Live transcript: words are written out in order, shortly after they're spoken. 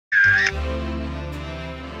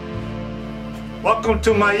Welcome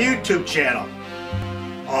to my YouTube channel.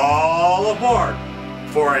 All aboard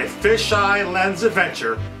for a fisheye lens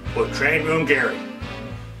adventure with Train Room Gary.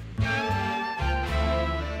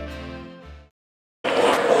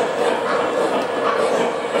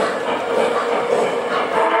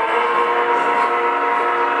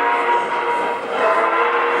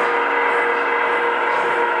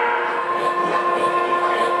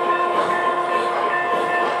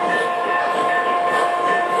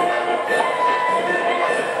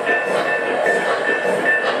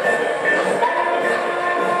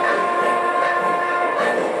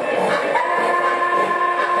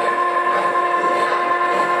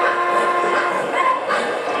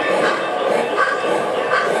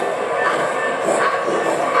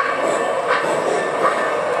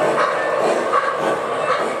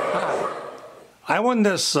 I won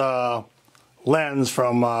this lens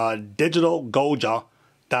from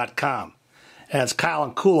digitalgoja.com, and it's kind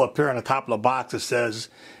of cool up here on the top of the box. It says,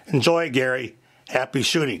 "Enjoy, Gary. Happy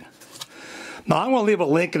shooting." Now I'm going to leave a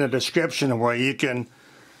link in the description where you can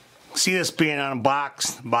see this being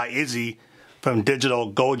unboxed by Izzy from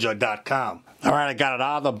digitalgoja.com. All right, I got it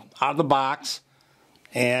out of the box,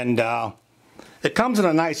 and it comes in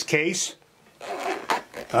a nice case.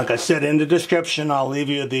 Like I said, in the description, I'll leave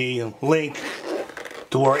you the link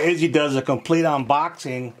to where Izzy does a complete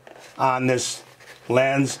unboxing on this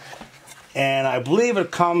lens, and I believe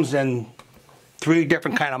it comes in 3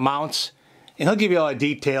 different kind of mounts, and he'll give you all the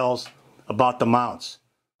details about the mounts.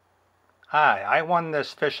 Hi, I won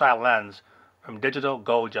this fisheye lens from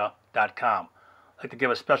digitalgoja.com. I'd like to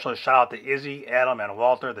give a special shout out to Izzy, Adam, and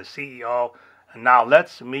Walter, the CEO, and now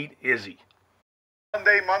let's meet Izzy.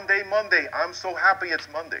 Monday. I'm so happy it's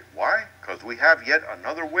Monday. Why? Because we have yet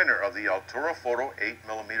another winner of the Altura Photo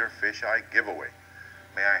 8mm fisheye giveaway.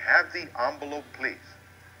 May I have the envelope, please?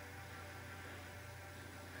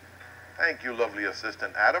 Thank you, lovely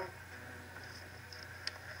assistant Adam.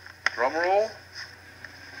 Drum roll.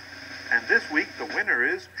 And this week the winner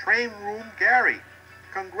is Train Room Gary.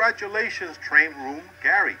 Congratulations, Train Room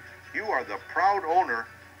Gary. You are the proud owner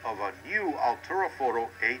of a new Altura Photo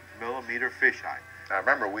 8mm fisheye. Now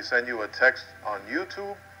remember, we send you a text on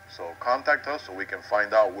YouTube, so contact us so we can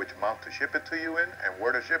find out which mount to ship it to you in and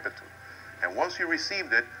where to ship it to. And once you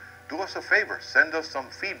received it, do us a favor, send us some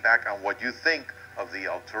feedback on what you think of the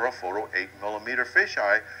Altura Photo 8mm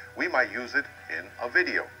fisheye. We might use it in a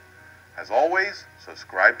video. As always,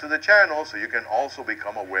 subscribe to the channel so you can also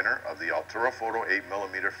become a winner of the Altura Photo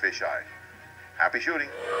 8mm fisheye. Happy shooting!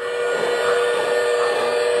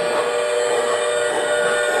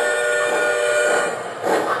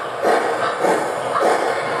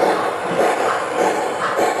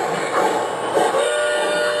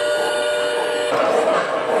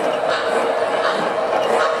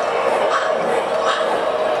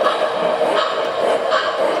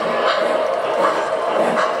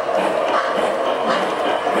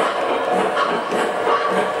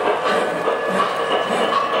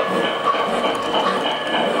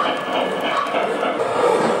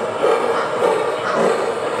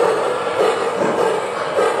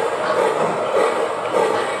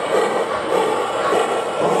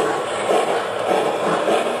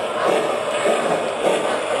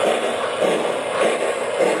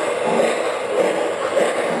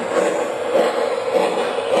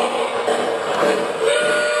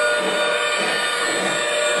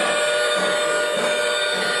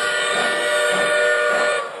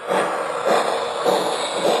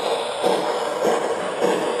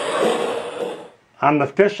 On the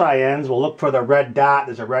fisheye ends, we'll look for the red dot.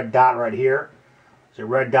 There's a red dot right here. There's a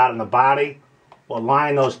red dot on the body. We'll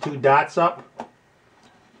line those 2 dots up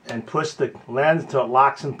and push the lens until it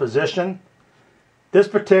locks in position. This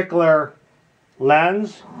particular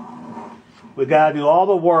lens, we got to do all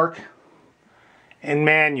the work in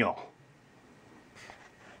manual.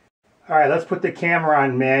 Alright, let's put the camera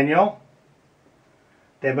on manual.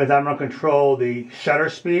 That means I'm going to control the shutter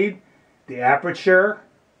speed, the aperture,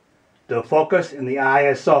 the focus, and the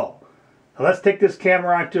ISO. Now let's take this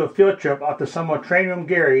camera onto a field trip out to some of Train Room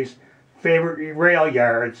Gary's favorite rail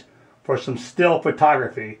yards for some still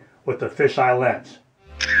photography with the fisheye lens.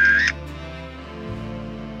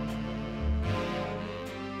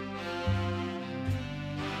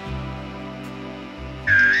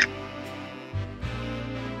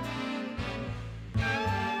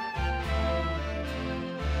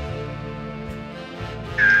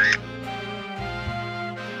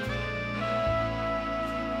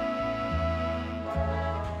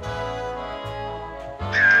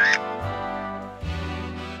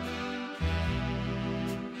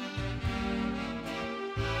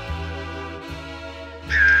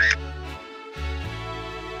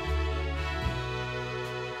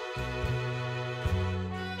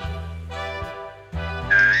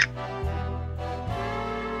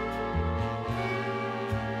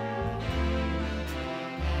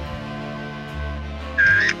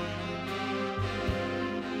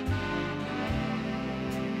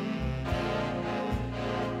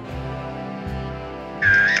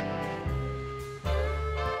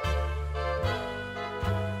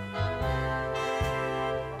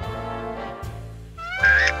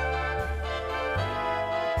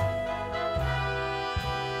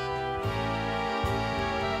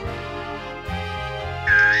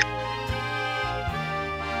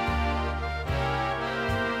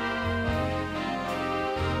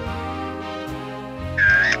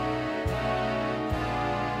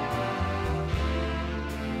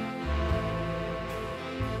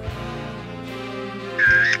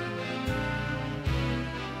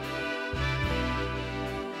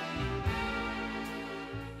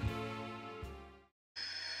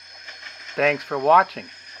 Thanks for watching.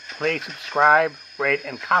 Please subscribe, rate,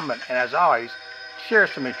 and comment. And as always, cheers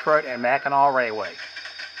from Detroit and Mackinac Railway,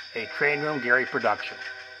 a Train Room Gary production.